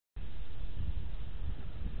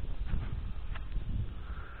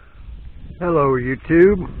Hello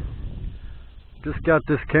YouTube. Just got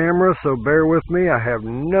this camera, so bear with me. I have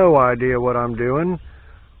no idea what I'm doing,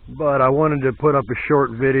 but I wanted to put up a short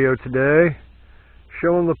video today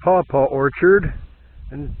showing the Pawpaw orchard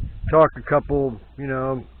and talk a couple,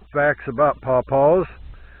 facts about pawpaws.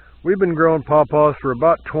 We've been growing pawpaws for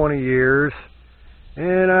about 20 years,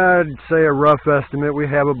 and I'd say a rough estimate we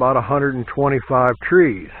have about 125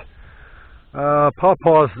 trees.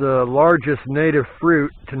 Pawpaw is the largest native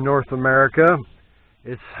fruit to North America.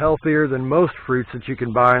 It's healthier than most fruits that you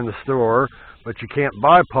can buy in the store, but you can't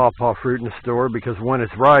buy pawpaw fruit in the store because when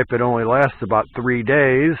it's ripe it only lasts about 3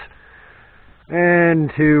 days,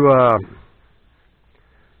 and to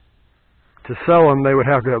sell them they would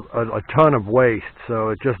have to have a ton of waste, so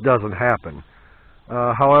it just doesn't happen.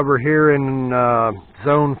 However, here in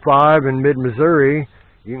Zone 5 in mid-Missouri,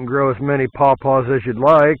 you can grow as many pawpaws as you'd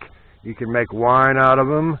like. You can make wine out of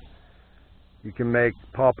them. You can make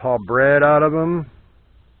pawpaw bread out of them.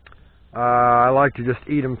 I like to just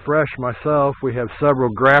eat them fresh myself. We have several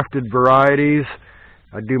grafted varieties.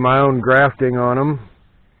 I do my own grafting on them.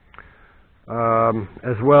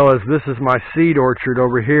 As well as this is my seed orchard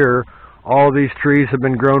over here. All these trees have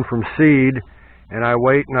been grown from seed, and I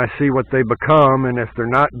wait and I see what they become, and if they're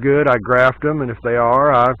not good I graft them, and if they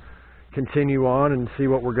are I continue on and see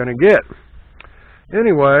what we're going to get.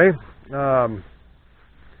 Anyway,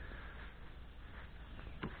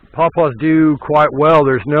 pawpaws do quite well.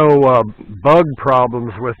 There's no bug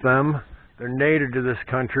problems with them. They're native to this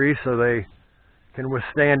country, so they can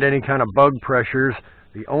withstand any kind of bug pressures.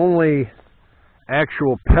 The only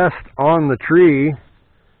actual pest on the tree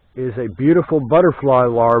is a beautiful butterfly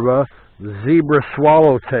larva, the zebra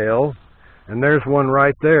swallowtail, and there's one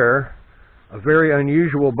right there. A very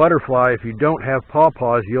unusual butterfly. If you don't have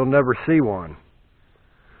pawpaws, you'll never see one.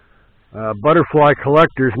 Butterfly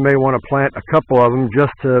collectors may want to plant a couple of them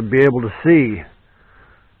just to be able to see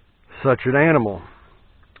such an animal.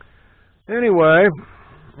 Anyway,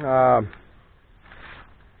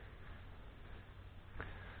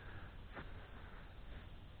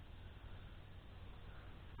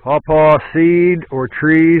 pawpaw seed or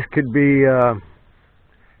trees could be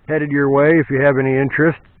headed your way. If you have any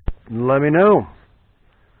interest, let me know.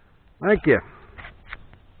 Thank you.